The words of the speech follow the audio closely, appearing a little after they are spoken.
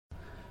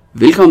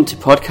Velkommen til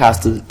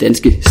podcastet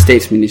Danske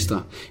Statsminister.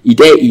 I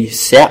dag i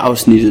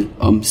særafsnittet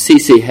om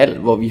C.C. Hald,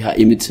 hvor vi har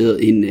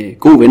inviteret en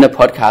god ven af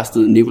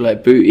podcastet, Nikolaj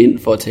Bøgh, ind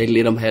for at tale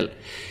lidt om Hald.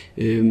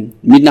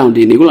 Mit navn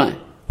det er Nikolaj.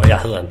 Og jeg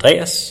hedder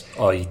Andreas,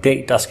 og i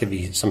dag der skal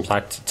vi som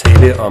sagt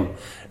tale om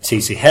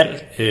C.C. Hald.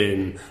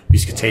 Vi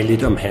skal tale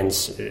lidt om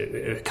hans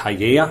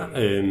karriere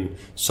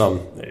som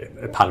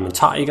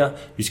parlamentariker.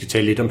 Vi skal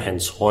tale lidt om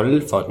hans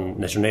rolle for den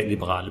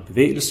nationalliberale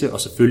bevægelse,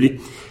 og selvfølgelig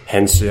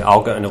hans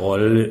afgørende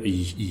rolle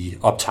i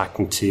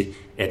optakten til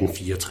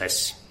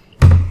 1864.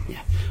 Ja.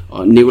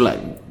 Og Nikolaj,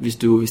 hvis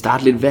du vil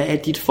starte lidt, hvad er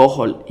dit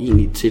forhold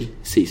egentlig til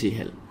C.C.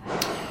 Hald?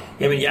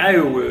 Jamen, jeg er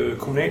jo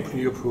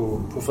kommunalpolitiker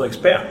på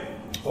Frederiksberg,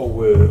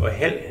 og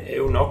Hald er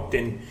jo nok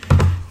den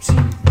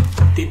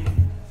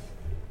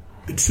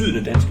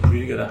betydende danske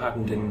politiker, der har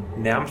den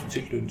nærmeste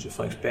tilknytning til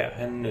Frederiksberg.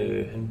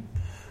 Han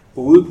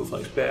boede på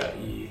Frederiksberg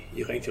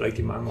i rigtig,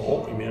 rigtig mange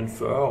år, i mere end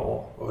 40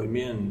 år, og i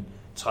mere end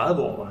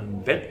 30 år var han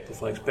valgt på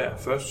Frederiksberg,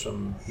 først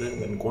som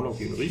medlem af den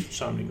grundlovgivende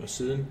rigsforsamling, og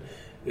siden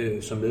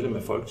som medlem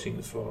af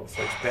Folketinget for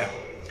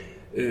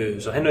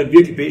Frederiksberg. Så han er en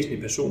virkelig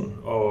væsentlig person,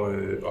 og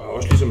har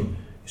også ligesom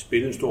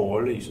spillet en stor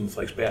rolle i sådan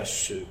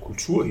Frederiksbergs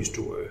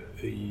kulturhistorie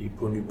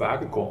på Ny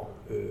Bakkegård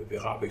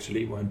ved Rahbeks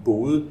Allé, hvor han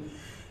boede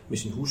med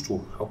sin hustru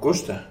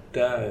Augusta.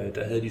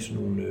 Der havde de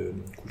sådan nogle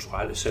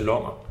kulturelle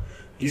salonger.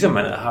 Ligesom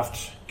man havde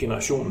haft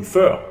generationen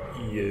før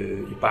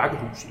i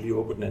Bakkehuset lige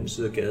over på den anden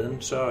side af gaden,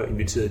 så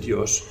inviterede de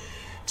også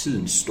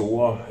tidens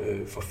store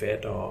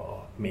forfattere og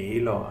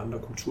malere og andre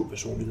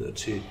kulturpersonligheder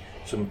til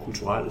sådan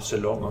kulturelle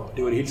salonger.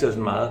 Det var det hele taget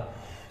sådan meget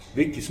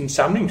vigtigt sådan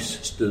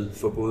samlingssted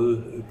for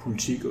både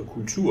politik og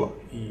kultur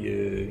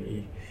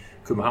i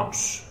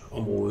Københavns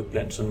område,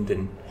 blandt sådan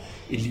den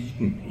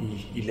eliten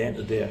i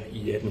landet der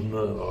i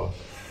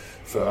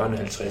 1840'erne,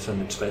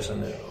 50'erne,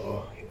 60'erne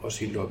og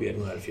også helt op i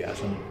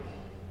 1870'erne.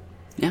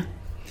 Ja.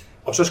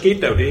 Og så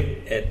skete der jo det,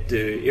 at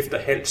efter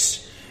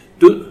Halds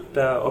død,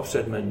 der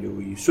opsatte man jo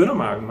i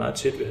Søndermarken meget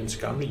tæt ved hans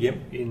gamle hjem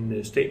en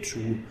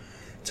statue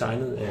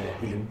tegnet af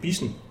Wilhelm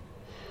Bissen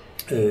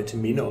til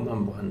minde om ham,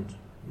 hvor han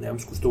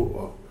nærmest skulle stå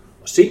og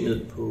se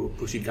ned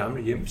på sit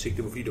gamle hjem, hvis ikke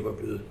det var fordi, der var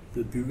blevet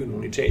bygget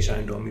nogle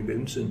etageejendomme i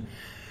mellemtiden.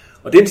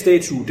 Og den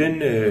statue,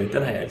 den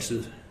har jeg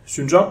altid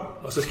synes om,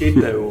 og så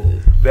skete der jo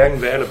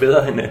hverken værre eller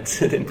bedre, end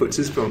at den på et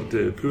tidspunkt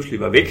pludselig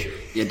var væk.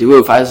 Ja, det var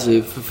jo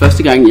faktisk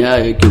første gang,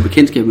 jeg gjorde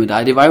bekendtskab med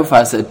dig, det var jo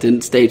faktisk, at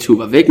den statue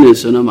var væk nede i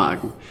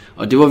Søndermarken.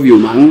 Og det var vi jo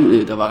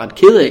mange, der var ret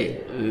ked af.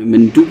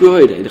 Men du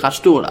gjorde et ret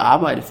stort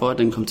arbejde for, at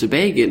den kom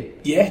tilbage igen.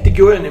 Ja, det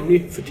gjorde jeg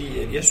nemlig, fordi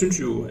jeg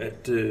synes jo,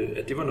 at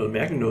det var noget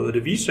mærkeligt noget. Og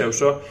det viste sig jo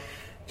så,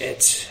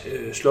 at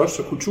Slots-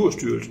 og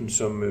Kulturstyrelsen,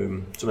 som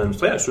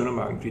administrerer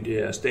Søndermarken, fordi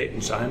det er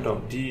statens ejendom,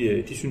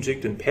 de synes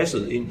ikke, den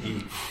passede ind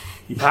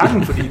i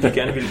parken, fordi de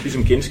gerne ville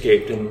ligesom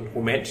genskabe den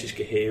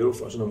romantiske have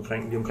for sådan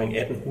omkring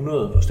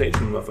 1800, og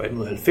statuen var fra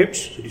 1890,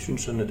 så de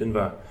synes sådan, at den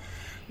var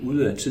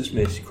ude af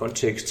tidsmæssig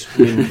kontekst.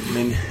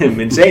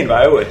 Men sagen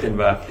var jo, at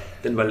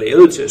den var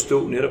lavet til at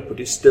stå netop på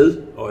det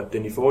sted, og at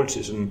den i forhold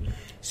til sådan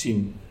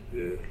sin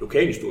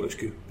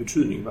lokalhistoriske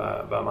betydning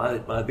var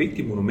meget, meget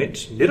vigtig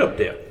monument netop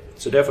der.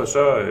 Så derfor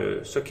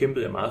så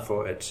kæmpede jeg meget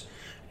for, at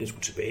den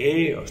skulle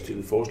tilbage og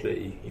stille forslag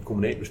i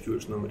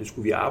kommunalbestyrelsen om, at det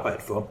skulle vi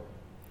arbejde for.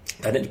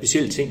 Der er den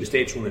specielle ting ved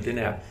statuen, at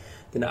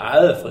den er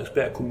ejet af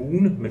Frederiksberg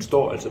Kommune, men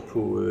står altså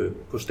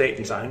på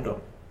statens ejendom,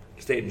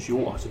 statens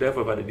jord. Så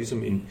derfor var det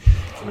ligesom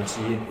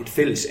et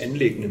fælles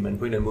anliggende, man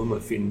på en eller anden måde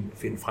måtte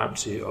finde frem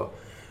til. Og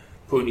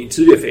på en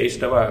tidligere fase,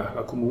 der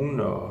var kommunen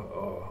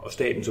og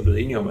staten så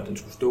blevet enige om, at den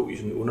skulle stå i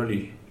sådan en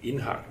underlig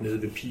indhak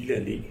nede ved Pile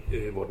Allé,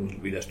 hvor den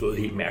ville have stået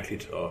helt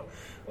mærkeligt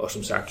og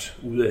som sagt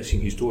ude af sin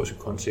historiske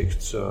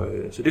kontekst. Så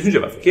det synes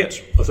jeg var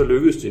forkert, og så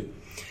lykkedes det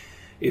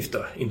efter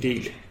en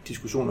del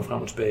diskussioner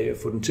frem og tilbage at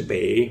få den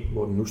tilbage,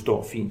 hvor den nu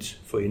står fint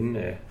for enden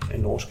af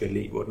Norsk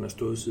Allé, hvor den har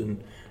stået siden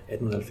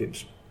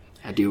 1890.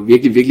 Ja, det er jo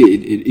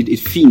virkelig et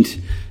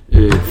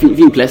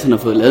fint plads, han har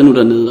fået lavet nu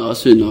dernede.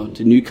 Også når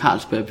det nye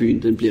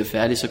Carlsbergbyen den bliver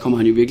færdig, så kommer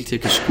han jo virkelig til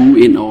at kan skue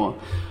ind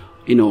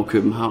over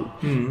København.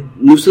 Mm.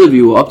 Nu sidder vi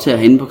jo op til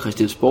herinde på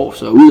Christiansborg,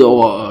 så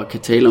udover at kan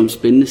tale om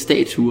spændende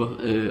statuer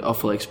og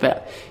Frederiksberg,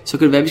 så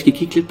kan det være, at vi skal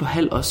kigge lidt på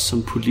Hald også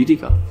som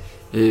politiker.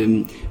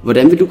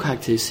 Hvordan vil du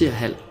karakterisere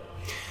Hald?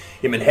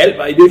 Jamen, Hald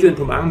var i virkeligheden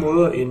på mange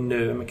måder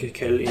man kan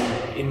kalde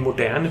en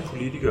moderne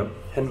politiker.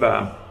 Han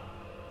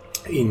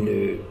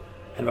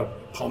var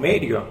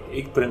pragmatiker,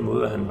 ikke på den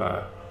måde, at han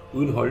var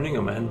uden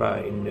holdninger, men han var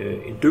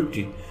en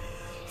dygtig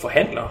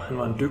forhandler. Han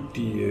var en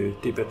dygtig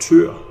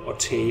debattør og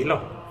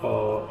taler,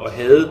 og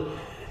havde,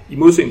 i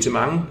modsætning til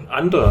mange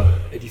andre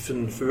af de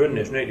sådan førende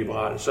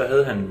nationalliberale, så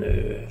havde han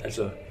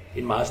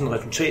en meget sådan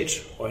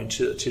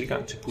resultatorienteret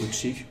tilgang til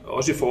politik, og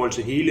også i forhold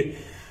til hele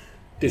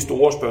det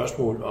store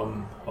spørgsmål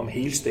om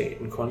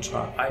helstaten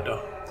kontra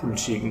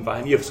ejderpolitikken, var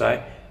han i og for sig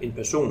en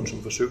person,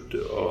 som forsøgte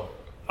at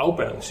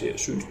afbalancere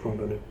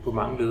synspunkterne på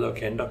mange ledere og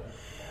kanter.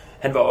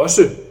 Han var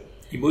også,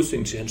 i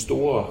modsætning til hans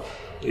store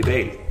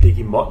rival,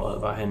 Dickie Monrad,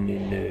 var han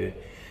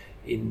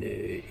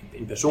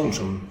en person,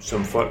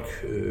 som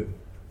folk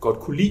godt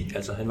kunne lide.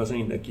 Altså han var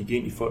sådan en, der gik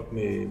ind i folk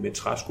med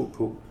træsko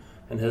på.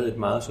 Han havde et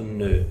meget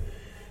sådan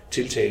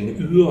tiltalende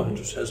ydre, han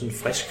havde sådan en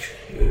frisk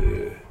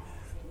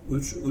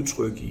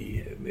udtryk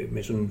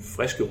med sådan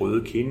friske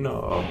røde kinder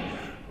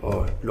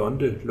og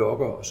blonde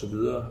lokker og så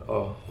videre,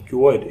 og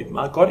gjorde et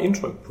meget godt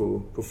indtryk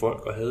på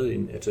folk, og havde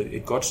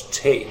et godt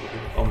tag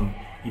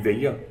i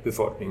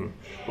vælgerbefolkningen.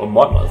 Hvor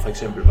Monrad for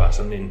eksempel var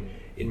sådan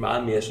en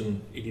meget mere sådan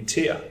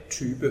elitær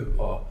type,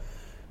 og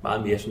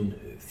meget mere sådan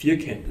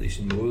firkantet i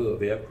sin måde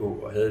at være på,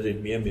 og havde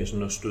det mere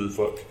sådan at støde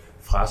folk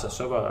fra sig.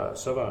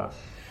 Så var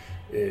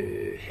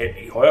Hald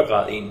i højere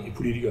grad en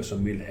politiker,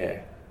 som ville have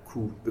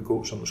kunne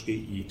begå sig måske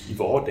i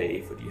vore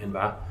dage, fordi han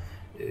var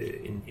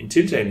en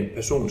tiltalende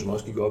person, som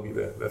også gik op i,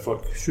 hvad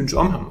folk synes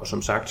om ham, og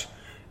som sagt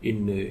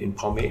en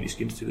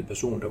pragmatisk indstillet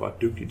person, der var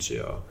dygtig til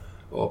at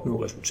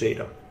opnå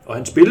resultater. Og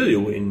han spillede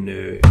jo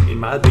en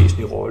meget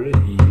væsentlig rolle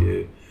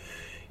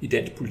i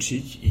dansk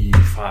politik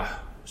fra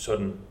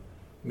sådan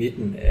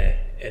midten af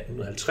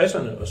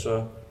 1850'erne, og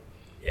så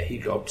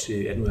helt op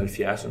til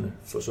 1870'erne,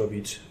 for så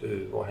vidt,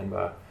 hvor han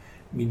var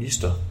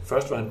minister.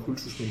 Først var han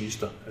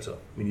kultusminister, altså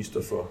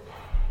minister for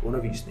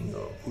undervisning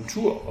og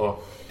kultur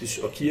og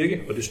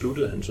kirke, og det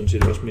sluttede han sådan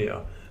set også med at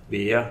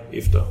være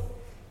efter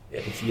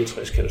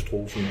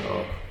 1864-katastrofen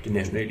og det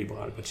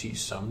nationalliberale partis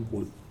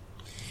sammenbrud.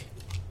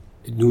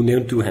 Nu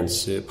nævnte du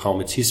hans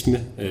pragmatisme,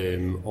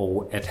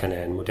 og at han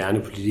er en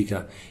moderne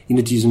politiker. En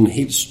af de sådan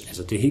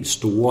helt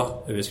store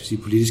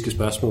politiske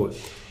spørgsmål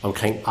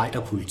omkring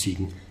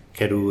ejderpolitikken.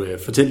 Kan du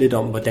fortælle lidt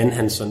om, hvordan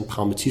hans sådan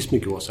pragmatisme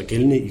gjorde sig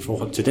gældende i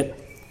forhold til den?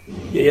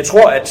 Ja, jeg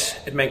tror,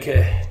 at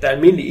der er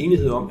almindelig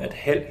enighed om, at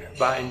Hald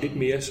var en lidt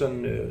mere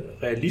sådan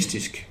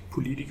realistisk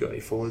politiker i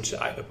forhold til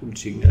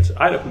ejderpolitikken. Altså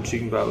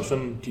ejderpolitikken var jo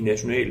sådan de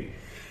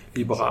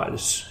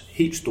nationalliberales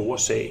helt store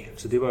sag.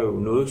 Så det var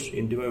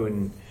jo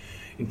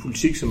en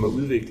politik, som var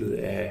udviklet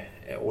af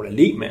Orla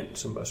Lehmann,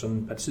 som var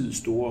sådan partiets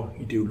store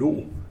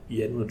ideolog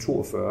i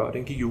 1842, og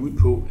den gik jo ud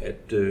på,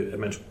 at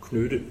man skulle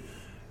knytte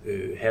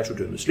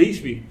hertugdømmet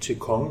Slesvig til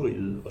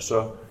kongeriget, og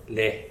så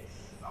lade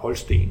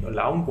Holsten og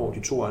Lauenborg, de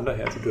to andre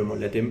hertugdømmer,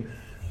 lade dem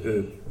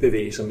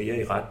bevæge sig mere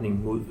i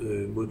retning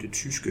mod det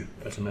tyske.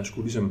 Altså man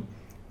skulle ligesom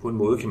på en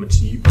måde, kan man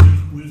sige,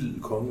 udvide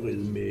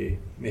kongeriget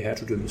med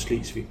hertugdømmet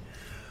Slesvig.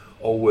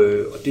 Og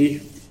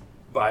det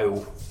var jo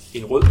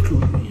en rød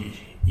klud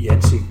i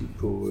ansigtet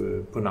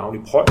på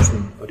navnlig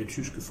Preussen og det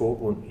tyske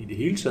forbund i det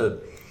hele taget.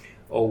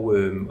 Og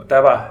der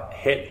var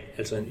Hald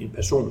altså en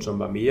person, som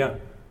var mere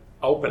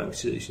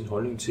afbalanceret i sin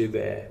holdning til,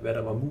 hvad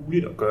der var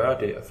muligt at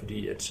gøre der,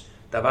 fordi at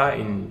der var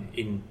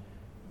en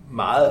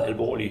meget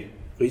alvorlig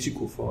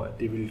risiko for, at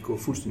det ville gå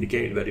fuldstændig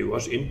galt, hvad det jo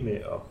også endte med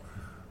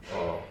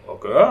at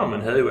gøre.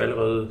 Man havde jo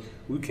allerede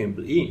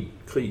udkæmpet en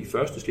krig,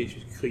 første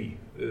slesvigske krig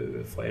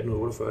fra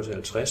 1848 til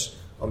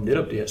 50, om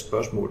netop det her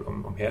spørgsmål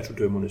om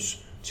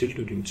hertugdømmernes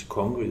tilknytning til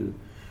kongeriget.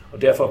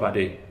 Og derfor var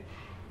det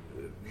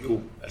jo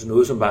altså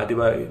noget, som det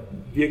var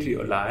virkelig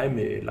at lege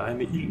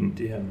med ilden,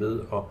 det her med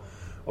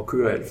at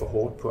køre alt for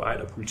hårdt på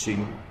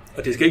ejderpolitikken.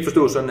 Og det skal ikke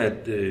forstås sådan,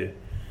 at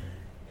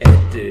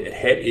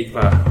Hald ikke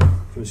var,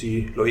 kan man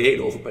sige,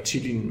 loyal over for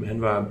partilinjen, men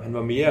han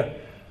var mere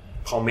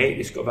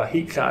pragmatisk og var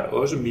helt klart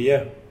også mere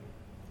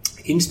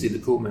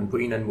indstillet på, at man på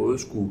en eller anden måde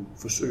skulle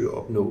forsøge at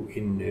opnå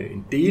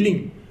en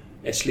deling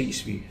af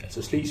Slesvig.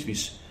 Altså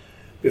Slesvigs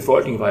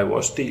befolkning var jo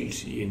også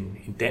delt i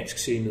en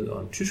dansksindet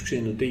og en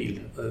tysksindet del,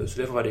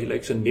 så derfor var det heller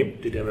ikke så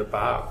nemt det der med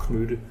bare at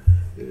knytte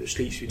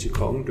Slesvig til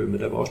kongedømmet.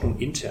 Der var også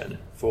nogle interne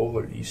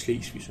forhold i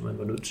Slesvig, som man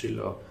var nødt til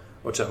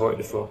at tage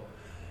højde for.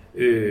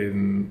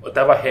 Og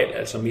der var Hald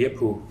altså mere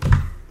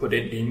på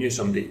den linje,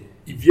 som det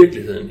i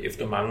virkeligheden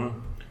efter mange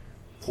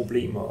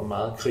problemer og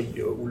meget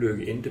krig og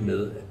ulykke endte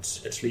med,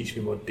 at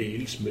Slesvig måtte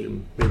deles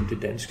mellem det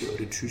danske og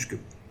det tyske.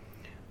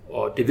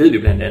 Og det ved vi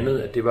blandt andet,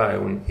 at det var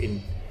jo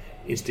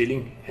en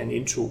stilling, han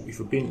indtog i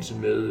forbindelse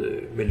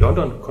med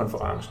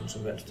London-konferencen,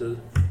 som var et sted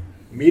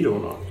midt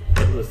under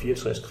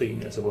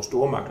 1864-krigen, altså hvor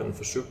stormagterne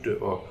forsøgte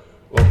at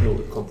opnå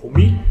et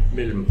kompromis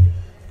mellem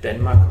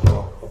Danmark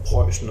og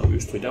Preussen og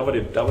Østrig.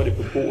 Der var det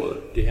på bordet,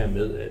 det her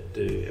med,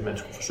 at man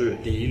skulle forsøge at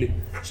dele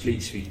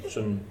Slesvig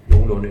sådan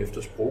nogenlunde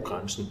efter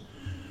sproggrænsen.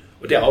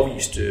 Og der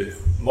afviste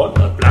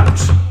Monrad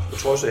blankt, på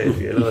trods af, at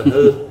vi allerede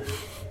havde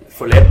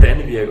forladt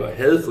Dannevirke og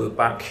havde fået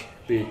bank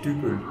ved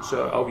Dybbøl, så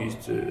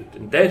afviste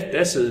den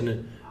da siddende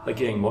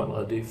regering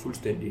Monrad det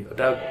fuldstændig. Og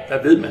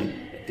der ved man,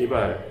 at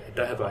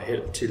der var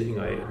Hald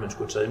tilhænger af, at man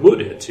skulle have taget imod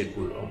det her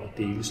tilbud om at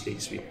dele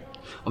Slesvig.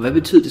 Og hvad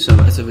betød det så?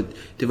 Altså,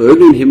 det var jo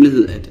ikke en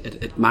hemmelighed,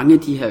 at mange af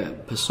de her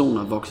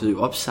personer voksede jo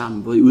op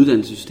sammen, både i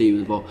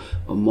uddannelsessystemet, hvor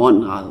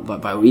Monrad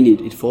var jo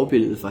egentlig et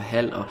forbillede for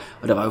Hald,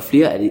 og der var jo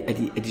flere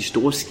af de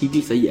store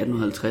skikkelser i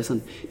 1850'erne.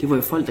 Det var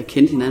jo folk, der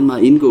kendte hinanden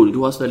meget indgående. Du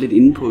har også været lidt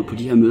inde på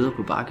de her møder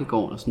på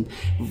Bakkegården, og sådan,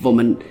 hvor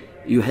man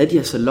jo havde de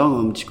her salonger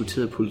om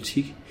diskuterede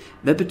politik.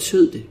 Hvad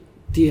betød det?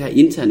 Det her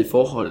interne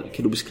forhold,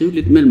 kan du beskrive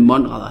lidt mellem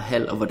Monrad og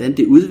Hald, og hvordan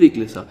det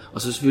udviklede sig,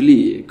 og så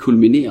selvfølgelig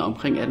kulminerer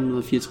omkring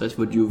 1864,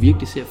 hvor de jo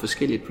virkelig ser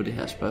forskelligt på det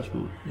her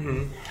spørgsmål. Mm.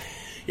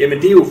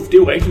 Jamen det er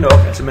jo rigtigt nok.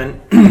 Altså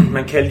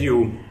man kaldte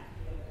jo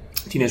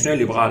de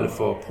nationalliberale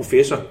for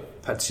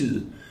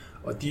professorpartiet,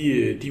 Og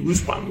de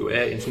udsprang jo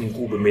af sådan en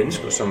gruppe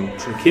mennesker, som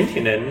kendte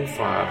hinanden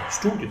fra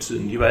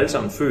studietiden. De var alle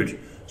sammen født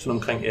sådan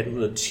omkring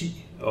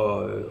 1810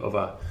 og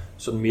var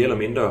sådan mere eller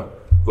mindre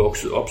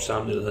vokset op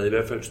sammen, eller havde i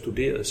hvert fald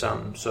studeret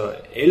sammen. Så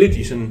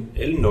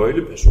alle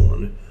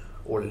nøglepersonerne,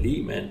 Orla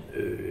Lehmann,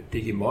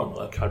 D.G.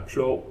 Monrad, Karl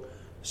Ploug,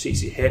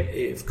 C.C. Hald,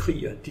 A.F.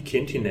 Krieger, de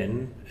kendte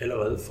hinanden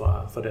allerede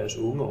fra deres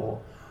unge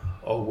år.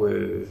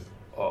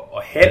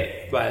 Og Hald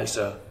var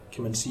altså,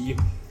 kan man sige,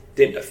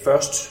 den, der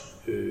først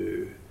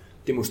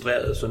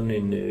demonstrerede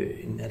sådan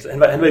altså han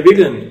var i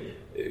virkeligheden,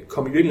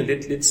 kom i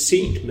virkeligheden lidt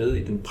sent med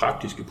i den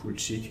praktiske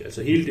politik.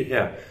 Altså hele det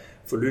her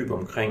forløb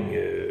omkring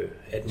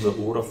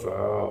 1848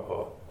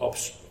 og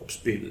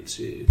opspillet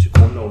til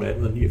grundloven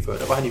 1849,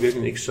 der var han i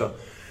virkeligheden ikke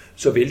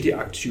så vældig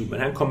aktiv, men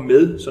han kom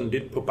med sådan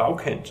lidt på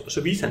bagkant, og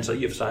så viste han sig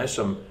i og for sig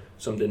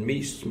som den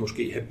mest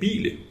måske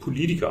habile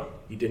politiker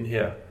i den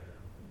her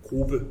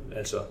gruppe.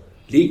 Altså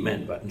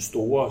Lehmann var den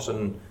store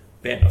sådan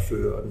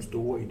bannerfører og den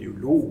store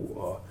ideolog,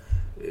 og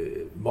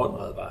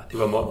Monrad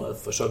var Monrad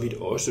for så vidt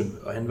også,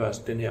 og han var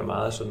den her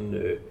meget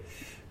sådan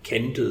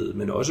kantede,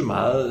 men også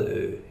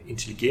meget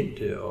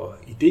intelligente og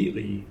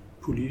idérige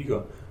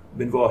politiker,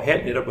 men hvor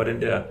han netop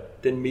var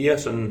den mere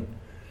sådan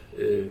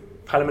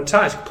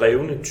parlamentarisk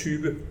drevne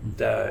type,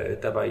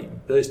 der var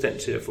bedre i stand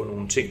til at få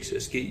nogle ting til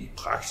at ske i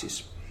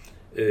praksis.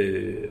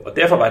 Og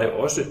derfor var det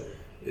også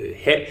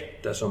Hald,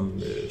 der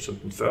som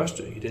den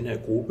første i den her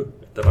gruppe,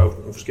 der var jo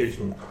nogle forskellige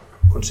sådan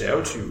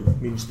konservative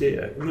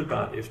ministerier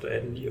umiddelbart efter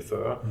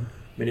 1849,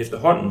 men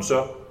efterhånden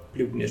så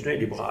blev den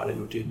nationalliberale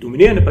jo det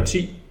dominerende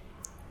parti,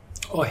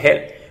 og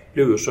Hald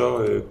blev jo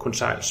så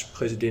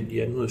konseilspræsident i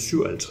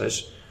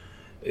 1857,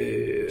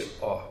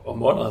 og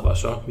Monrad var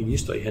så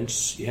minister i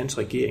hans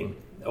regering.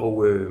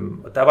 Og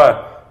der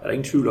er der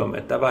ingen tvivl om,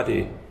 at der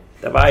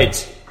var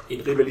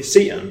en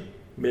rivalisering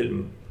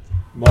mellem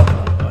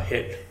Monrad og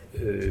Hald,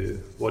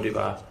 hvor det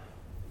var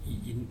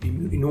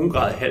i nogen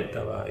grad Hald,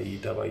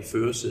 der var i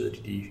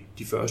førersædet i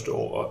de første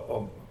år,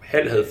 og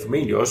Hald havde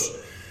formentlig også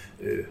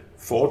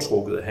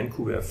foretrukket, at han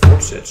kunne være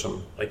fortsat som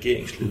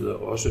regeringsleder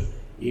også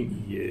ind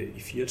i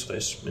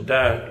 64. Men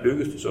der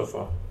lykkedes det så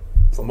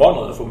for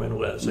Monrad at få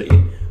manøvreret sig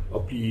ind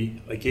og blive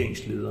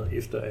regeringsleder,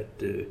 efter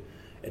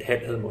at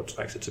Hald havde måttet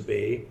trække sig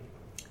tilbage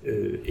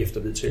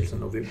efter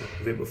vedtagelsen af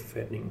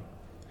novemberforfatningen.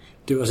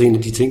 Det er også en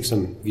af de ting,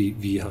 som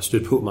vi har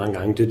stødt på mange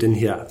gange. Det er den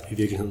her i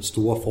virkeligheden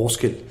store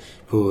forskel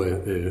på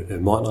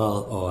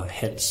Monrad og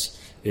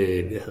Halds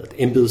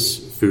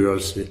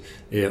embedsførelse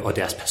og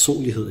deres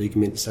personlighed, ikke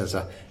mindst.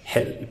 Altså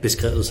Hald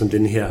beskrevet som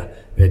den her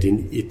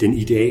den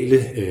ideale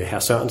herr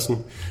Sørensen,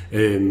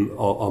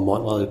 og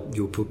Monrad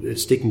jo på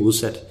stik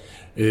modsat.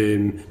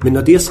 Men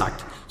når det er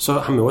sagt, så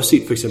har man også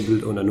set for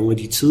eksempel under nogle af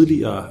de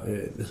tidligere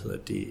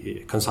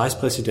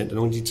konseilspræsidenter,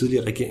 nogle af de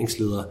tidligere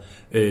regeringsledere,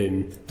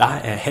 der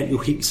er Hald jo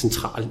helt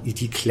central i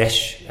de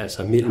clash,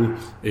 altså mellem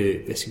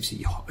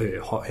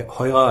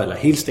højre- eller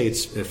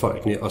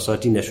helstatsfolkene og så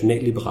de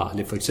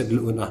nationalliberale, for eksempel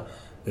under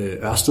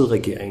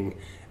Ørsted-regeringen.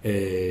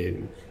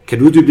 Kan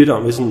du uddybe lidt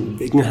om,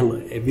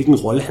 hvilken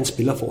rolle han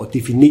spiller for at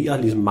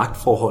definere ligesom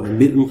magtforholdet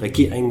mellem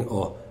regering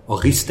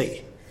og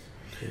rigsdag?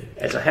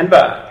 Altså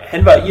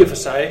han var i og for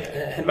sig,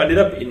 han var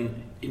netop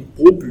en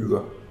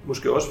brobygger,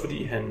 måske også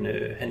fordi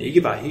han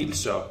ikke var helt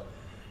så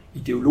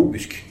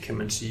ideologisk, kan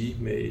man sige,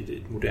 med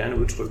et moderne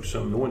udtryk,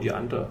 som nogle af de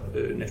andre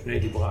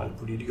nationalliberale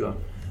politikere.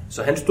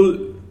 Så han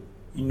stod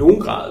i nogen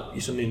grad i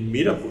sådan en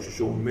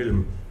midterposition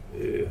mellem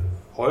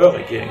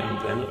højreregeringerne,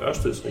 blandt andet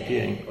Ørsteds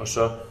regering, og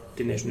så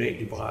det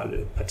nationalliberale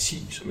parti,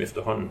 som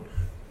efterhånden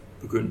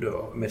begyndte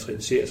at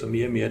materialisere sig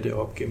mere og mere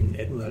derop gennem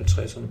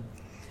 1850'erne.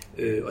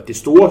 Og det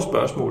store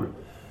spørgsmål,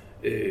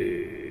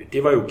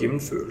 det var jo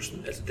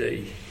gennemførelsen, altså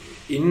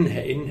inden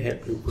Hald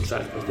blev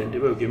konseilspræsident,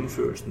 det var jo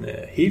gennemførelsen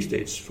af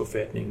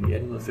helstatsforfatningen i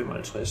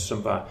 1855,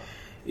 som var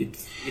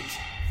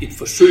et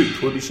forsøg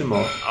på ligesom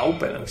at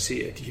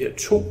afbalancere de her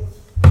to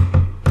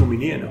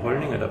dominerende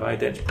holdninger, der var i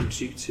dansk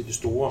politik til det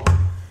store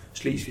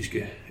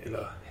slesvigske eller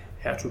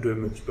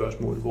hertugdømme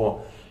spørgsmål,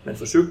 hvor man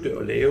forsøgte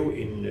at lave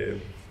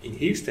en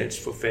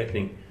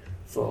helstatsforfatning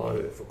for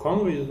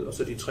kongeriget og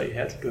så de tre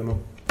hertugdømmer,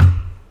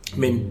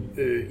 men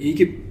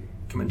ikke,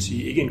 kan man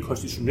sige, ikke en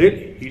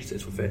konstitutionel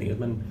helstatsforfatning, at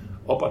man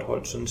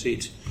opretholdt sådan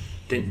set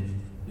den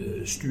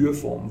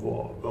styreform,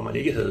 hvor man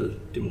ikke havde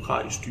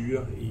demokratisk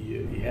styre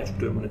i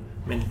hertugdømmerne,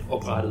 men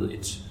oprettede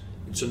et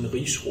sådan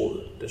rigsråd,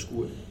 der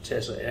skulle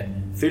tage sig af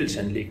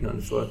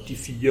fællesanliggenderne for de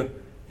fire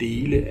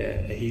dele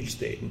af hele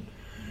staten.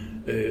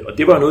 Og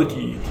det var noget,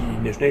 de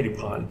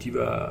nationalliberale, de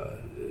var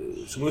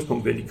som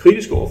udgangspunkt vældig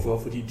kritiske overfor,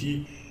 fordi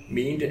de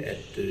mente,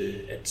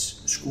 at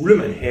skulle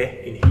man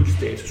have en hel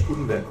stat, så skulle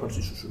den være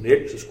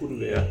konstitutionel, så skulle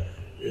den være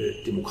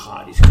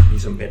demokratisk,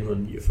 ligesom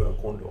 1849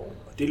 grundloven.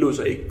 Og det lod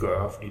sig ikke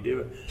gøre, fordi det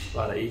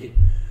var der ikke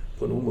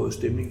på nogen måde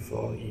stemning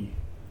for i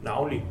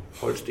navnlig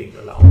Holsten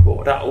og Lauenborg.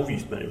 Og der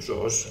afviste man jo så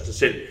også,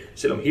 altså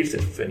selvom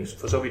helstatsforfatningen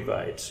for så vidt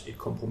var et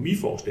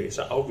kompromisforslag,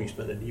 så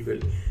afviste man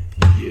alligevel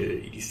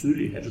i de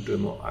sydlige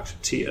hertugdømmer at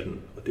acceptere den.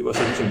 Og det var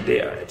så ligesom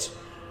der,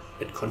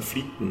 at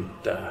konflikten,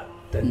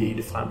 der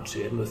ledte frem til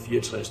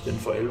 1864, den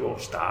for alvor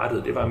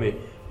startede. Det var med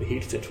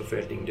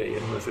helstatsforfatningen der i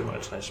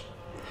 1855.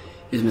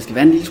 Hvis man skal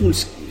være en lille smule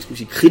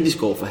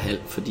kritisk over for Hald,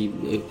 fordi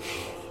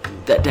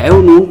der er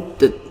jo nogen,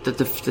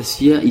 der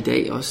siger i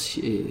dag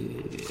også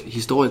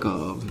historikere,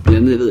 og blandt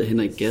andet jeg ved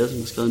Henrik Gade, som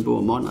har skrevet en bog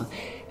om Monrad,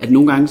 at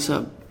nogle gange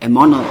så er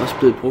Monrad også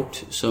blevet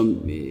brugt som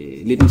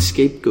lidt en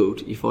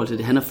scapegoat i forhold til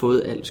det. Han har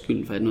fået al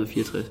skylden fra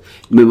 1864.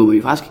 Men hvor man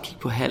jo faktisk kan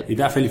kigge på Hald. I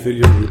hvert fald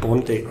ifølge Ole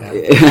Bornedal.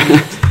 Ja.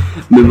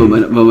 Men hvor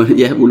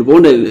man Ole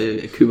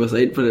Bornedal køber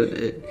sig ind på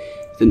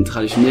den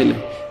traditionelle.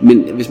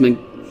 Men hvis man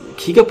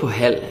kigger på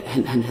Hald,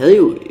 han havde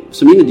jo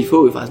som en af de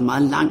få faktisk en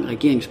meget lang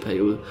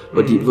regeringsperiode,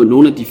 hvor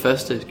nogle af de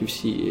første, skal vi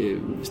sige,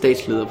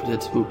 statsledere på det her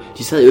tidspunkt,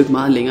 de sad jo ikke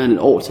meget længere end et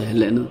år til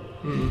halvandet.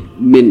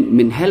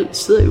 Men Hald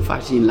sidder jo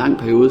faktisk i en lang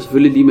periode,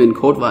 selvfølgelig lige med en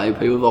kortvarig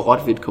periode, hvor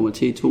Rotwitz kommer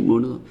til i 2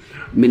 måneder.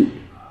 Men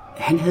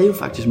han havde jo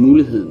faktisk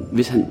muligheden,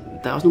 hvis han,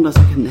 der er også nogen, der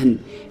siger,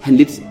 han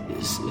lidt,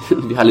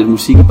 vi har lidt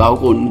musik i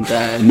baggrunden, der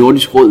er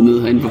Nordisk Råd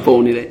med herinde på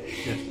borgen i dag,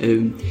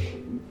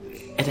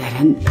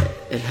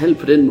 at Hald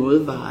på den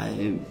måde var,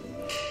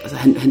 altså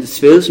han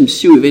svævede som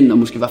siv i vinden, og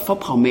måske var for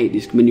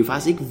pragmatisk, men jo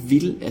faktisk ikke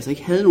ville, altså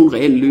ikke havde nogen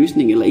reel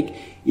løsning, eller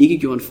ikke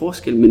gjorde en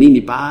forskel, men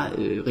egentlig bare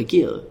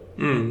regerede.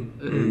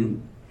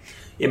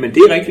 Jamen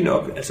det er rigtigt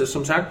nok. Altså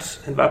som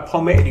sagt, han var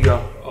pragmatiker,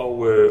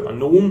 og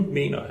nogen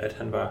mener, at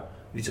han var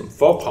ligesom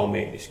for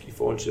pragmatisk i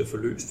forhold til at få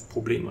løst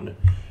problemerne.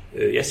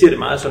 Jeg ser det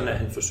meget sådan, at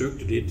han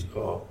forsøgte lidt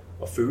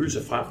at føle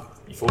sig frem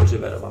i forhold til,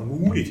 hvad der var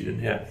muligt i den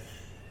her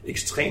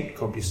ekstremt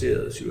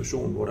komplicerede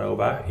situation, hvor der jo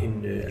var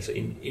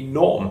en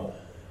enorm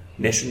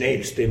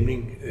national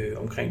stemning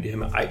omkring det her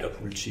med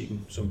ejderpolitikken,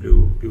 som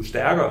blev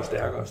stærkere og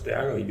stærkere og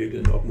stærkere i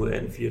virkeligheden op mod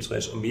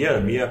 1864, og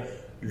mere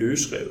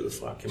løsrevet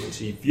fra, kan man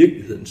sige,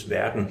 virkelighedens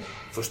verden,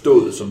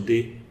 forstået som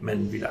det,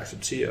 man ville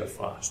acceptere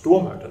fra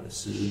stormagternes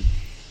side.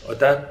 Og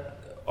der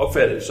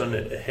opfattede det sådan,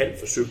 at Hald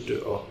forsøgte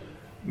at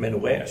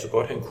manøvrere så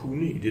godt han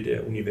kunne i det der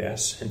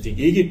univers. Han fik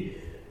ikke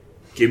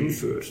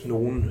gennemført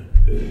nogen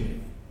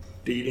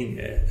deling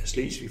af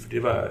Slesvig, for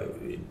det var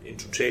en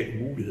total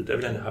umulighed. Der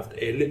ville han have haft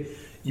alle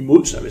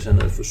imod sig, hvis han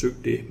havde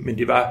forsøgt det. Men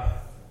det var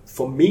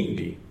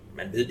formentlig,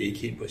 man ved det ikke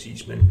helt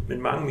præcis,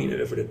 men mange mener i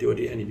hvert fald, at det var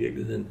det, han i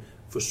virkeligheden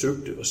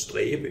forsøgte at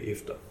stræbe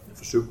efter. Han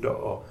forsøgte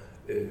at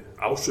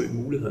afsøge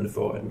mulighederne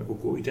for, at man kunne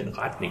gå i den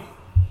retning.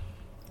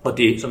 Og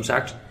det, som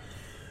sagt,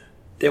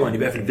 der var han i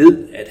hvert fald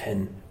ved, at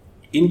han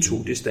indtog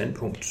det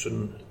standpunkt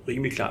sådan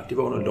rimelig klart. Det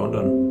var under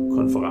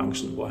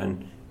London-konferencen, hvor han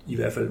i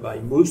hvert fald var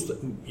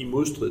i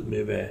modstrid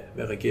med,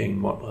 hvad regeringen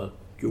Monrad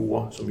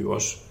gjorde, som jo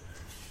også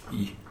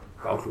i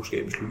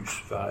bagklogskabens lys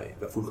var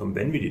fuldkommen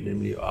vanvittigt,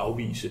 nemlig at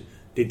afvise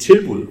det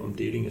tilbud om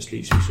deling af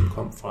Slesvig, som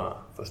kom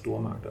fra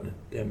stormagterne,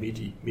 der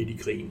midt i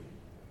krigen.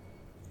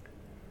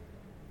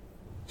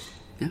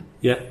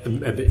 Ja,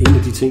 en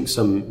af de ting,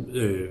 som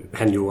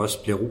han jo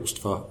også bliver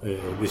rost for,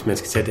 hvis man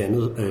skal tage det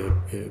andet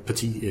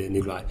parti,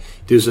 Nikolaj,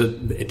 det er jo så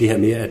at det her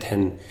med, at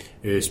han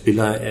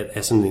spiller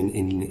af sådan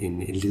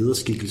en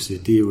lederskikkelse.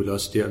 Det er jo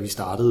også der, vi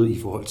startede i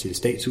forhold til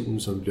statuen,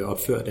 som blev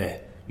opført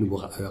af, nu må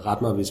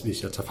ret mig,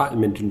 hvis jeg tager fejl,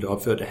 men den blev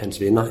opført af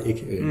hans venner,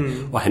 ikke?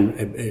 Og han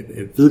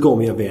vedgår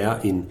med at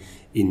være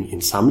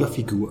en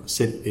samlerfigur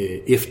selv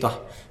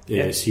efter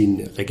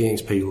sin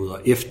regeringsperiode, og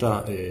efter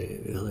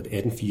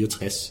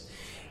 1864.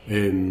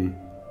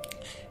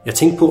 Jeg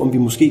tænkte på, om vi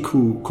måske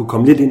kunne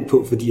komme lidt ind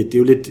på, fordi at det er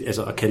jo lidt,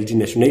 altså at kalde de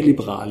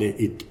nationalliberale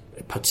et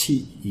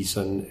parti i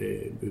sådan,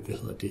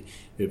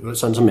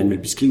 sådan som man vil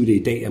beskrive det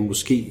i dag, er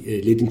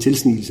måske lidt en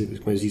tilsnigelse,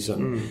 hvis man sige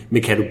sådan.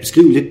 Men kan du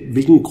beskrive lidt,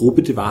 hvilken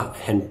gruppe det var,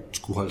 han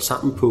skulle holde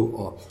sammen på,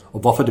 og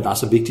hvorfor det var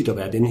så vigtigt at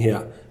være den her,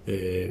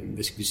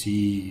 hvad skal vi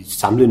sige,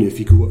 samlende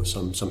figur,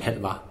 som Hald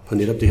var på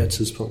netop det her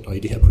tidspunkt, og i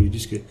det her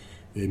politiske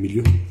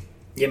miljø?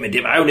 Jamen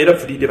det var jo netop,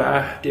 fordi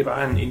det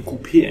var en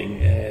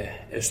gruppering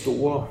af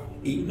store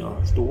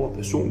ener, store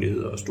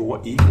personligheder og store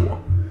egoer,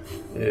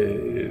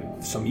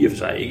 som i og for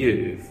sig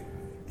ikke,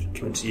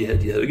 kan man sige,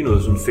 de havde jo ikke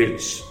noget sådan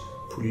fælles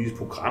politisk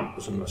program,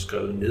 som var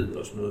skrevet ned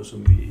og sådan noget, som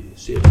vi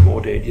ser i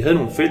vore dage. De havde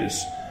nogle fælles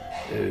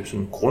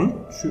sådan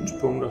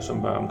grundsynspunkter,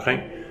 som var omkring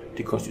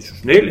det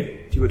konstitutionelle.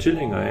 De var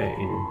tilhængere af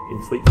en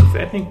fri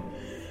forfatning,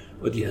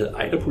 og de havde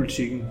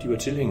ejderpolitikken. De var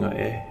tilhængere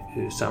af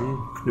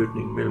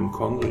sammenknytning mellem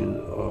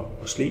kongeriget og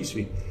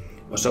Slesvig.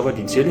 Og så var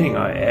de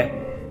tilhængere af,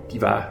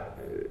 de var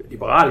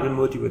liberale på den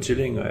måde, de var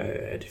tilhængere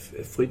af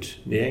et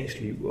frit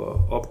næringsliv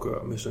og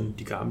opgør med sådan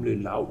de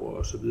gamle lauer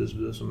og så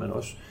videre, som man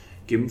også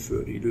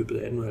gennemførte i løbet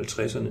af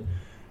 1850'erne.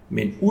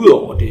 Men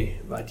udover det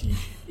var de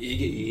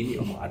ikke enige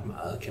om ret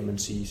meget, kan man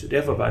sige. Så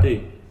derfor var det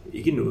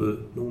ikke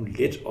nogen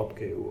let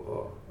opgave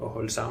at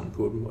holde sammen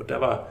på dem. Og der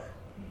var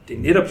det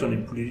netop sådan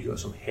en politiker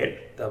som Hald,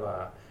 der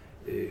var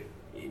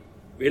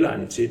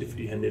velegnet til det,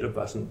 fordi han netop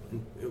var sådan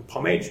en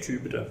pragmatisk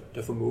type,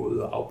 der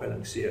formåede at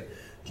afbalancere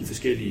de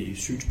forskellige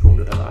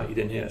synspunkter, der var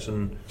i den her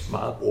sådan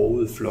meget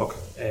brogede flok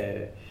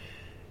af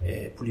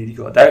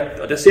politikere.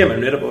 Og der ser man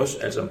netop også,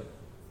 altså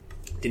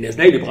det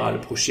nationalliberale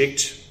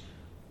projekt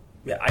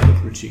med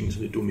ejderpolitikken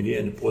som det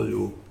dominerende, brød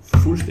jo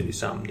fuldstændig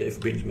sammen der i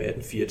forbindelse med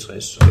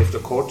 1864, og efter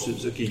kort tid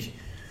så gik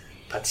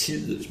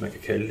partiet, hvis man kan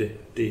kalde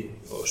det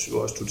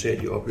også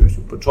totalt i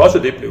opløsning. På trods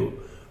af det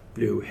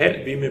blev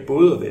Hald ved med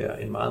både at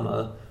være en meget,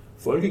 meget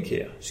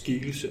folkekær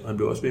skikkelse, og han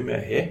blev også ved med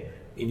at have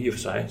en i og for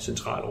sig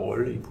central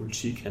rolle i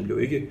politik. Han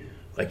blev ikke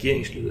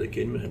regeringsleder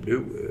igen, men han blev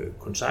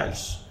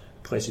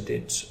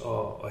konsejlspræsident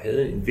og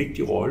havde en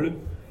vigtig rolle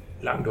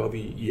langt op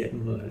i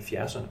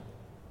 1870'erne.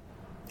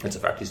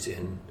 Altså faktisk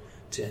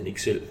til han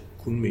ikke selv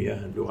kunne mere.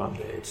 Han blev ramt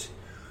af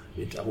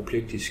et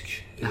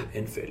apoplektisk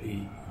anfald i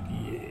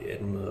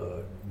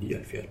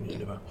 1879, mener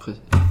det var.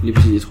 Lige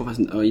præcis, jeg tror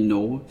faktisk, og i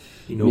Norge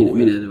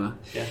mener det var.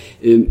 Ja.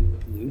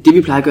 Det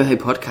vi plejer at gøre her i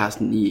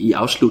podcasten i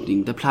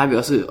afslutningen, der plejer vi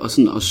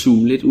også at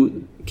zoome lidt ud,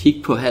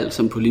 kigge på Hald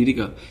som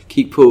politiker,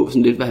 kigge på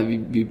sådan lidt, hvad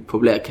vi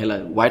populært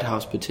kalder White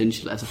House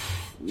potential, altså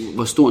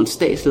hvor stor en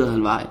statsleder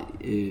han var,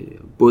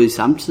 både i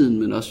samtiden,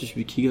 men også hvis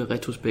vi kigger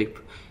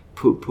retrospekt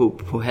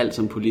på Hald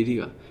som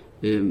politiker.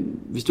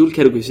 Hvis du vil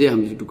kategorisere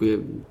ham, du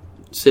kan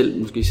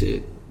selv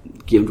måske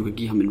du kan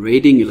give ham en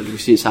rating, eller du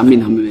kan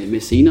sammenligne ham med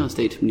senere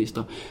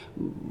statsminister.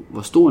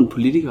 Hvor stor en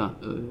politiker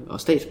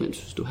og statsmand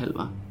synes du Hald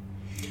var?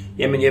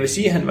 Jamen jeg vil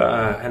sige, at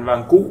han var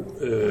en god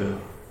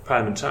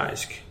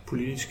parlamentarisk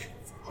politisk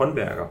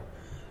håndværker.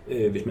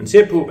 Hvis man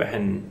ser på, hvad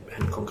han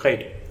konkret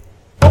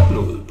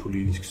opnåede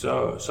politisk,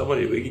 så var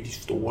det jo ikke de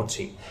store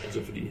ting. Altså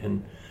fordi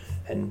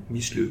han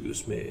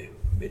mislykkedes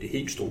med det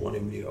helt store,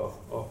 nemlig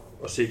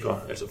at sikre,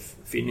 altså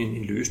finde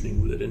en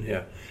løsning ud af den her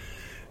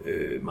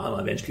meget,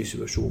 meget vanskelig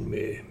situation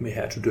med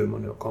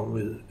hertugdømmerne og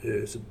kongeriget.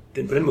 Så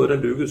på den måde,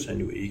 der lykkedes han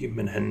jo ikke,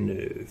 men han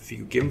fik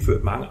jo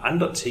gennemført mange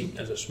andre ting,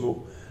 altså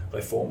små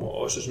reformer,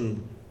 også sådan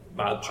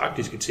meget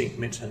praktiske ting,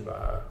 mens han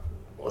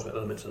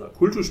var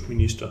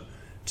kultusminister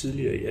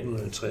tidligere i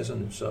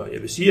 1850'erne. Så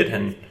jeg vil sige, at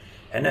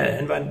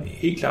han var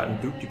helt klart en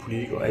dygtig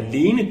politiker, og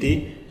alene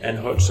det, at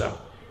han holdt sig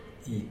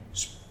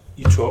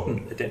i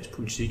toppen af dansk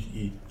politik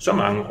i så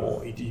mange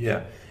år, i de her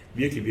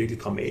virkelig, virkelig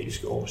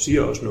dramatiske år,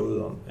 siger også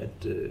noget om,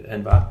 at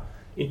han var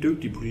en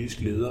dygtig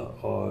politisk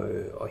leder,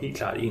 og helt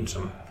klart en,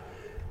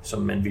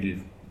 som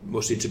man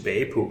må se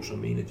tilbage på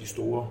som en af de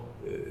store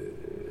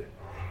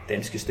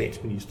danske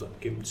statsministre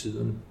gennem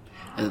tiderne.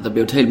 Altså, der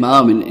bliver jo talt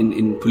meget om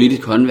en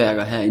politisk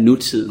håndværker her i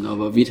nutiden, og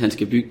hvorvidt han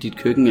skal bygge dit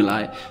køkken eller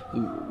ej.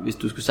 Hvis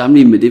du skulle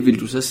sammenligne med det, vil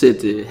du så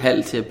sætte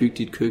Hald til at bygge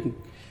dit køkken?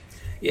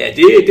 Ja,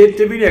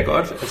 det vil jeg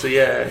godt. Altså,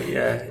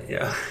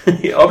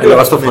 jeg oplever... Eller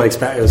også for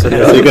Frederiksberg, så det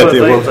er sikkert,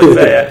 det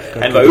er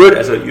han var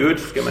i øvrigt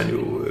skal man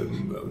jo,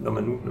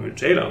 når vi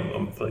taler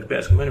om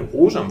Frederiksberg, skal man jo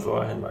rose ham for,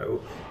 at han var jo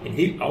en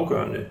helt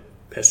afgørende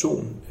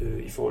person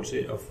i forhold til,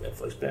 at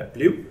Frederiksberg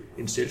blev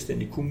en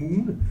selvstændig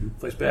kommune.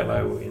 Frederiksberg var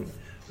jo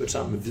hørt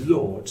sammen med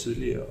Hvidovre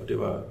tidligere, og det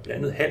var blandt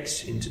andet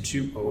Halds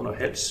initiativ, og under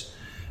Halds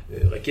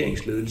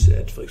regeringsledelse,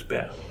 at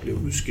Frederiksberg blev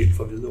udskilt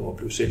fra Hvidovre og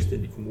blev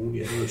selvstændig kommune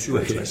i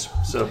 1857. Okay.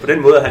 Så på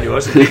den måde er han jo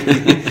også en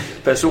vigtig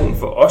person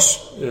for os,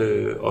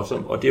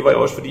 og det var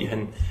jo også fordi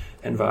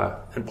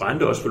han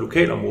brændte også for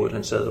lokalområdet.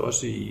 Han sad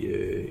også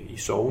i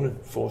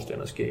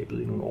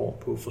sogneforstanderskabet i nogle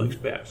år på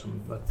Frederiksberg, som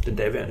var den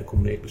daværende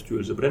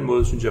kommunalbestyrelse. På den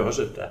måde synes jeg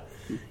også, at jeg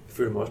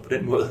føler mig også på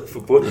den måde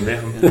forbundet med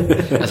ham.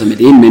 Altså med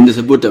det en mente,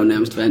 så burde der jo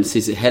nærmest være en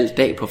C.C. Hald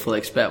dag på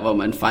Frederiksberg, hvor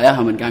man fejrer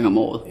ham en gang om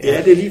året.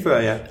 Ja, det er lige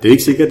før, ja. Det er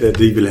ikke sikkert, at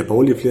de ville have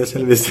borgerlige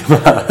flertal, hvis det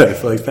var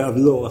Frederiksberg og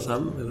Hvidovre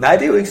sammen. Eller? Nej,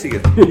 det er jo ikke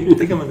sikkert.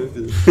 Det kan man jo ikke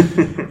vide.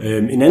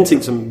 En anden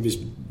ting, som hvis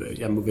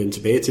jeg må vende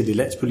tilbage til det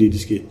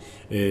landspolitiske,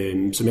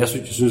 som jeg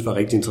synes var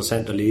rigtig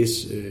interessant at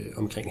læse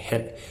omkring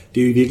Hald,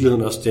 det er jo i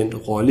virkeligheden også den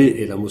rolle,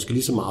 eller måske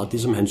lige så meget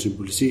det, som han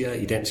symboliserer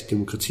i dansk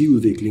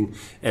demokratiudvikling.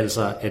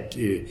 Altså at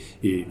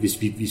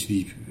hvis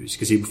vi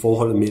skal se på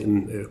forholdet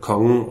mellem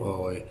kongen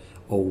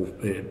og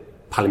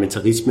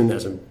parlamentarismen,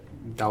 altså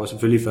der var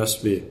selvfølgelig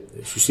først ved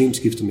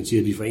systemskiftet, man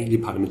siger, at vi får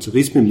egentlig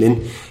parlamentarisme, men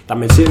der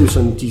man ser jo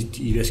sådan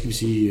de hvad skal vi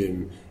sige,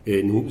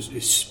 nu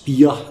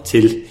spirer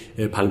til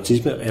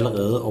parlamentarisme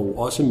allerede, og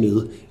også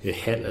med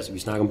Hald, altså vi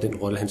snakker om den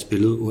rolle, han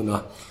spillede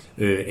under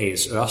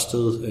A.S.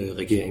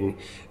 Ørsted-regeringen.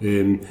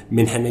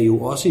 Men han er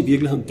jo også i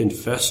virkeligheden den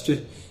første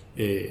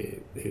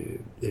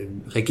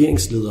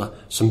regeringsleder,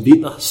 som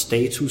vinder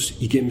status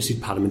igennem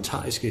sit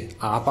parlamentariske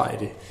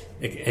arbejde.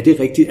 Er det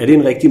rigtigt? Er det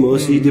en rigtig måde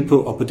at sige det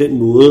på? Og på den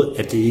måde,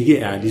 at det ikke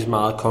er lige så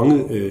meget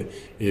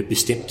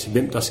kongebestemt,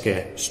 hvem der skal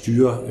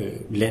styre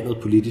landet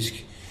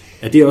politisk.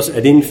 Er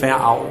det en fair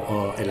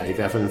arv, eller i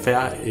hvert fald en fair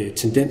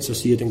tendens at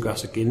sige, at den gør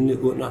sig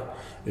gældende under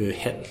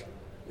Hald?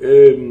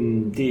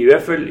 Det er i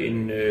hvert fald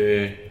en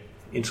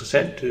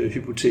interessant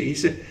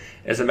hypotese.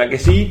 Altså man kan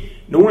sige, at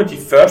nogle af de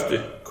første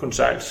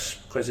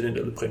konseilspræsidenter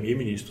eller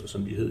premierministre,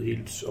 som de hed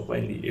helt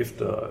oprindeligt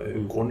efter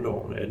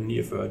grundloven af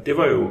 1849,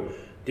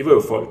 det var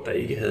jo folk, der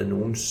ikke havde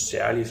nogen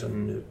særlig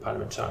sådan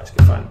parlamentarisk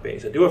erfaring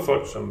bag sig. Det var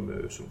folk,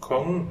 som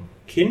kongen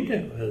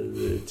kendte og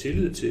havde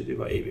tillid til. Det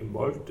var A.V.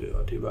 Moltke,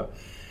 og det var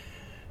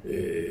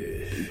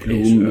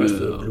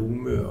Ørsted og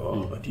Blume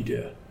og de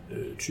der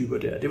typer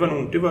der.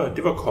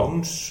 Det var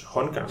kongens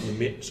håndgangne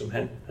mænd, som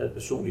han havde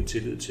personlig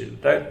tillid til.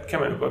 Der kan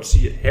man jo godt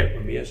sige, at Hald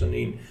var mere sådan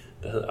en,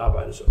 der havde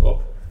arbejdet sig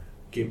op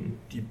gennem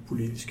de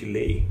politiske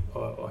lag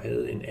og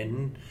havde en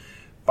anden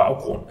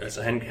baggrund.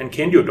 Altså han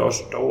kendte jo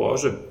dog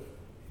også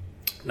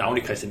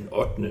navnlig Christian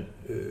 8.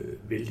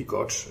 Vældig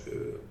godt,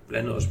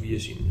 blandt andet også via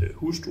sin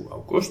hustru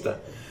Augusta,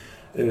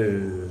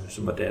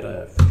 som var datter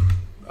af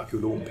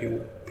arkeologen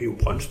P.O.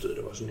 Brøndsted.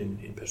 Der var sådan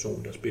en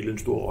person, der spillede en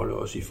stor rolle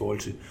også i forhold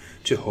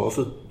til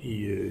hoffet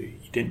i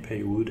den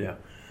periode der.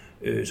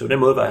 Så på den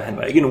måde han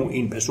var ikke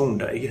en person,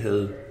 der ikke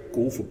havde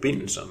gode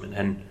forbindelser, men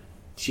han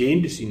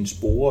tjente sine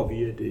sporer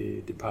via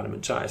det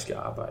parlamentariske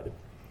arbejde.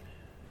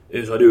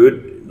 Så er det jo,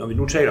 når vi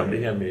nu taler om det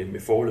her med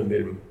forholdet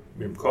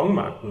mellem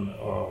kongemagten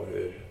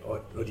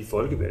og de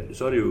folkevalgte,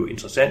 så er det jo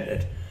interessant,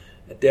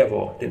 at der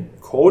hvor den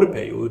korte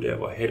periode, der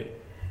hvor Hald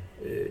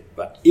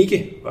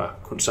ikke var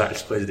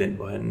konseilspræsident,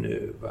 hvor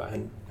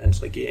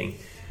hans regering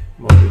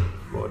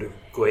måtte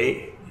gå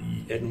af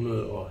i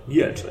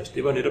 1859,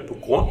 det var netop på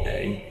grund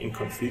af en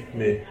konflikt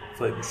med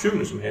Frederik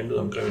VII, som handlede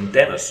om greven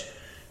Danners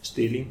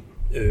stilling.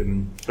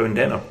 Greven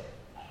Danner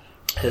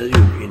havde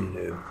jo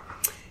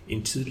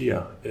en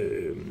tidligere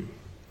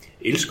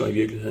elsker i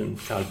virkeligheden,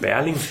 Karl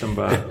Berling, som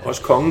var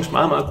også kongens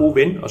meget, meget gode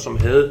ven, og som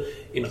havde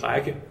en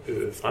række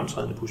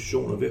fremtrædende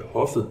positioner ved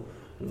hoffet.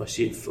 Han var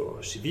chef for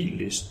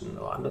civillisten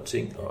og andre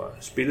ting, og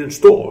spillede en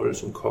stor rolle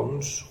som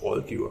kongens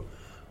rådgiver.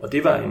 Og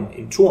det var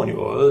en torn i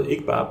øjet,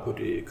 ikke bare på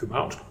det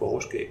københavnske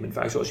borgerskab, men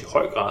faktisk også i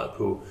høj grad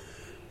på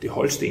det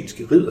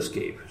holstenske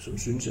ridderskab, som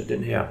synes, at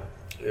den her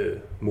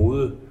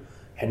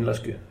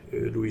modehandlerske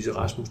Louise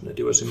Rasmussen, at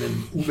det var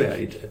simpelthen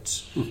uværdigt,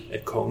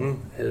 at kongen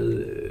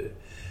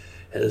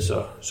havde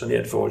så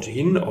nært forhold til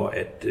hende, og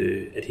at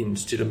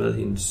hendes, til og med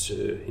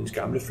hendes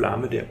gamle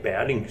flamme der,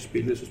 Berling,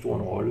 spillede så stor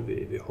en rolle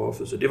ved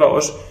hoffet. Så det var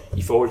også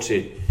i forhold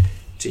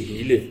til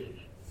hele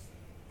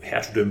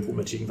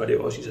hertugdømmeproblematikken, var det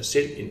også i sig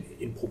selv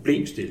en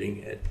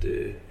problemstilling,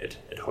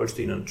 at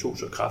holstenerne tog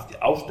så kraftig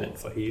afstand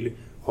fra hele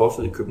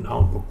hoffet i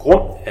København på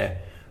grund af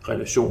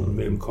relationen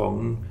mellem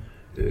kongen,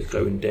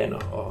 greven Danner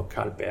og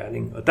Karl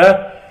Berling. Og der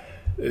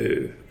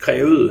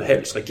krævede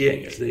Halds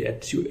regering, altså i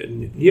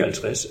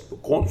 1859, på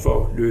grund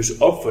for at løse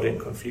op for den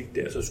konflikt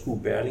der, så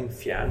skulle Berling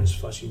fjernes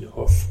fra sine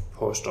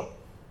hofposter.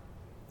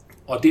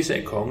 Og det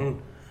sagde kongen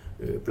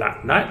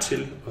blankt nej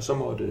til, og så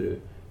måtte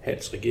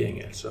Halds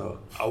regering altså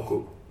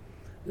afgå.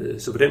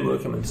 Så på den måde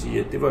kan man sige,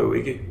 at det var jo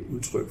ikke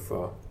udtryk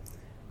for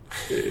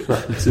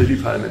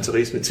tidlig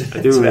parlamentarisme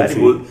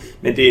tværtimod.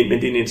 Men det er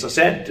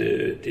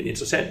en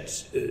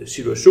interessant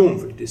situation,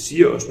 fordi det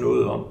siger også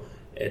noget om,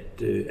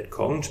 at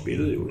kongen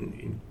spillede jo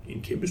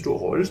en kæmpe stor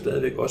rolle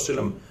stadigvæk, også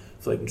selvom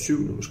Frederik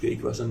VII måske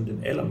ikke var sådan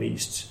den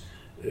allermest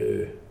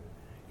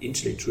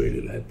intellektuelle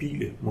eller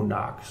habile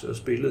monark, så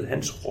spillede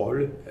hans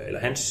rolle, eller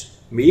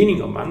hans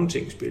mening om mange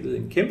ting, spillede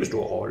en kæmpe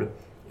stor rolle,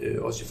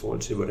 også i forhold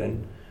til, hvordan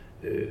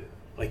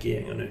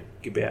regeringerne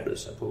gebærdede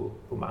sig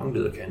på mange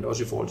lederkanter,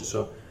 også i forhold til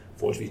så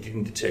forholdsvis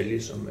den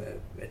detalje, som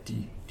at de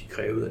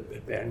krævede,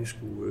 at Berling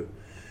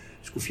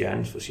skulle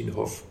fjernes fra sine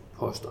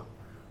hofposter.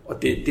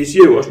 Og det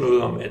siger jo også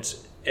noget om, at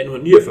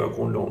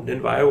 1849-grundloven,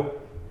 den var jo,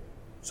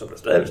 som der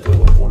stadig står i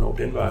vores grundlov,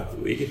 den var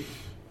jo ikke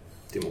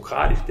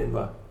demokratisk, den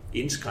var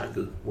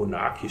indskrænket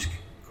monarkisk.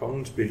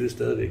 Kongen spillede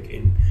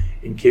stadigvæk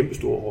en kæmpe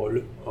stor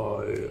rolle,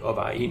 og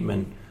var en,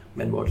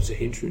 man måtte tage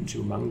hensyn til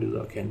mange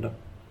ledere og kanter.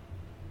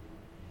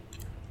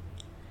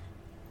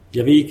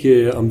 Jeg ved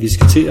ikke, om vi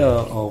skal til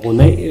at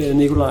runde af,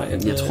 Nikolaj.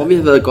 Jeg tror, vi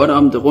har været godt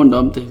om det, rundt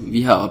om det.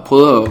 Vi har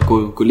prøvet at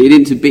gå lidt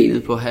ind til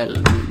benet på Hald,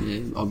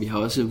 og vi har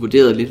også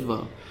vurderet lidt,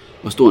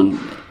 hvor stor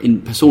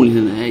en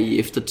personlighed er i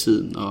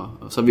eftertiden. Og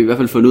så har vi i hvert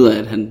fald fundet ud af,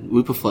 at han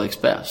ude på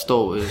Frederiksberg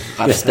står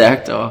ret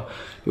stærkt, og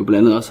jo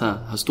blandt andet også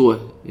har stor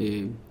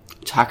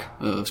tak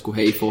at skulle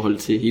have i forhold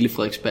til hele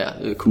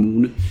Frederiksberg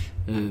kommune.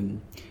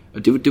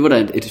 Og det var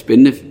da et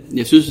spændende,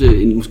 jeg synes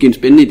måske en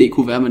spændende idé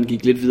kunne være, at man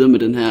gik lidt videre med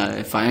den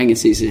her fejring af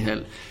C.C.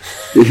 Hald.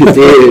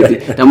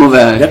 Der må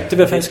være... Ja, det vil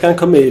jeg faktisk gerne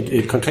komme med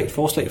et konkret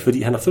forslag,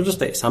 fordi han har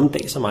fødselsdag samme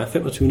dag som mig,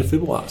 25.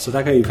 februar, så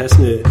der kan I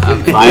passende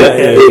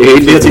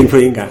flere ting på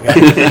en gang. Ja.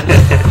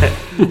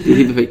 Det er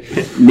helt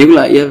perfekt.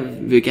 Nikolaj, jeg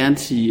vil gerne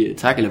sige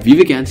tak, eller vi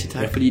vil gerne sige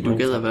tak, fordi du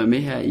gad at være med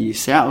her i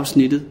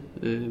særafsnittet.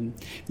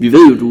 Vi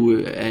ved jo,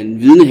 du er en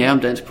vidende herre om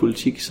dansk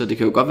politik, så det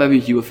kan jo godt være, at vi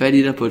hiver fat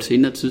i dig på et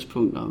senere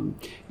tidspunkt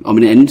om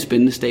en anden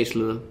spændende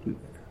statsleder.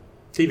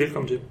 Det er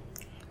velkommen til.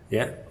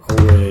 Ja, og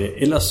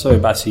ellers så vil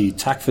jeg bare sige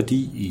tak, fordi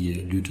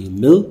I lyttede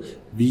med.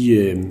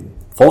 Vi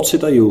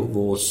fortsætter jo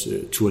vores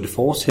tour de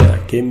force her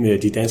gennem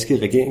de danske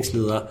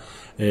regeringsledere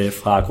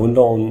fra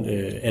grundloven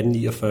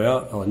 1849,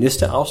 og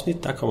næste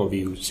afsnit, der kommer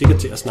vi jo sikkert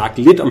til at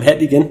snakke lidt om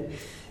Hald igen,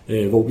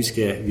 hvor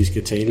vi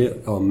skal tale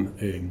om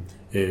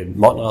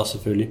Monrad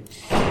selvfølgelig.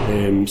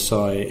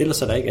 Så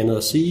ellers er der ikke andet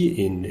at sige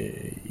end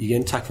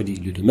igen tak, fordi I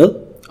lyttede med.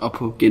 Og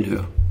på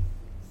genhør.